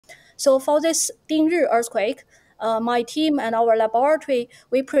So for this Dingri earthquake, my team and our laboratory,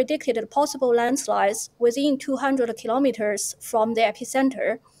 we predicted possible landslides within 200 kilometers from the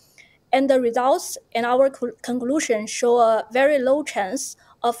epicenter. And the results and our conclusion show a very low chance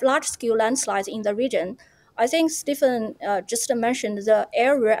of large-scale landslides in the region. I think Stephen just mentioned the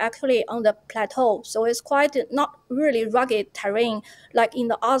area actually on the plateau, so it's quite not really rugged terrain like in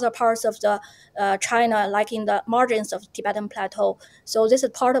the other parts of the China, like in the margins of the Tibetan Plateau. So this is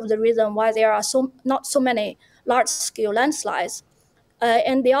part of the reason why there are not so many large-scale landslides.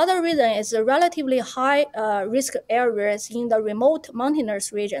 And the other reason is the relatively high risk areas in the remote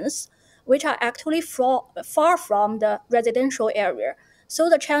mountainous regions, which are actually far from the residential area. So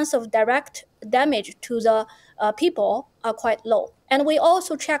the chance of direct damage to the people are quite low. And we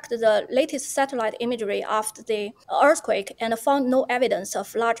also checked the latest satellite imagery after the earthquake and found no evidence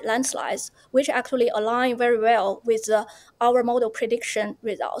of large landslides, which actually align very well with our model prediction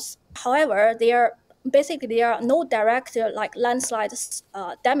results. However, there are no direct like landslide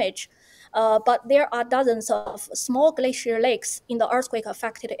damage, but there are dozens of small glacier lakes in the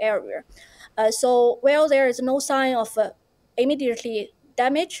earthquake-affected area. So while there is no sign of immediately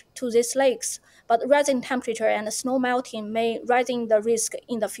damage to these lakes, but rising temperature and snow melting may raising the risk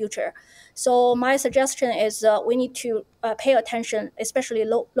in the future. So my suggestion is we need to pay attention, especially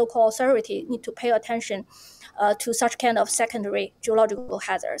local authority need to pay attention to such kind of secondary geological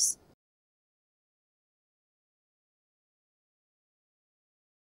hazards.